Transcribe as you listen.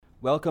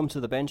Welcome to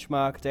the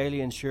Benchmark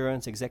Daily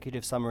Insurance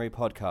Executive Summary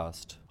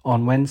Podcast.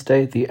 On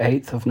Wednesday, the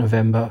 8th of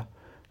November,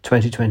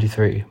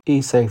 2023,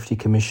 E-Safety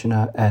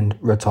Commissioner and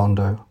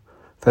Rotondo,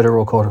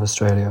 Federal Court of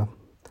Australia.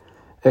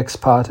 Ex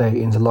parte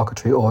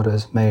interlocutory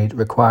orders made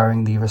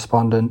requiring the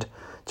respondent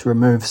to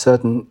remove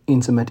certain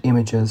intimate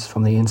images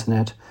from the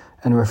internet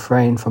and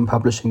refrain from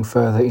publishing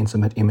further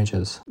intimate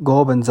images.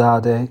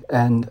 Gorbenzade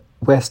and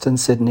Western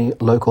Sydney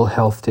Local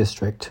Health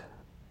District.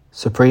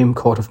 Supreme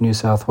Court of New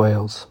South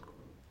Wales.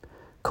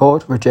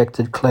 Court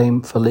rejected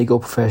claim for legal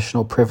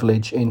professional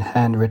privilege in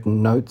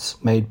handwritten notes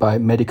made by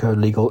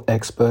medico-legal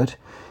expert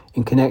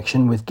in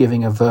connection with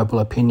giving a verbal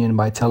opinion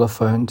by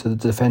telephone to the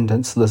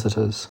defendant's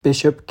solicitors.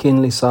 Bishop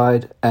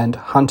Kinleyside and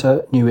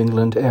Hunter New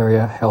England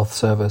Area Health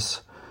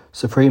Service.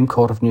 Supreme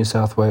Court of New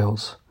South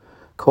Wales.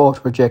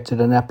 Court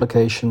rejected an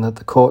application that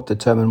the court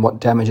determine what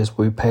damages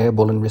will be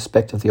payable in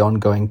respect of the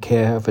ongoing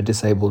care of a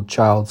disabled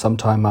child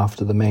sometime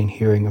after the main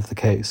hearing of the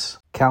case.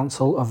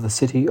 Council of the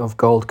City of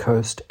Gold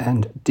Coast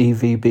and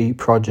DVB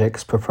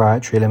Projects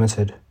Proprietary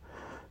Limited.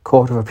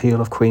 Court of Appeal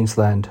of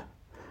Queensland.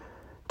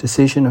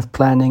 Decision of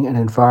Planning and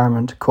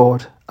Environment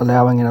Court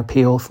allowing an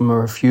appeal from a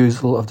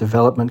refusal of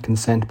development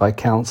consent by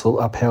council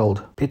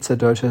upheld.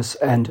 Pizzadotus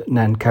and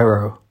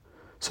Nankaro.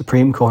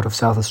 Supreme Court of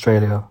South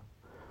Australia.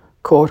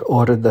 Court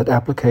ordered that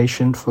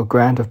application for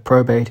grant of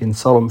probate in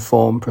solemn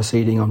form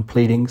proceeding on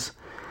pleadings,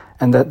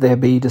 and that there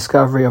be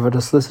discovery of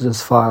a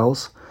solicitor's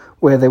files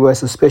where there were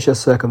suspicious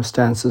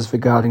circumstances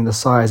regarding the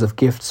size of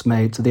gifts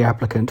made to the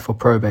applicant for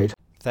probate.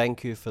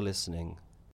 Thank you for listening.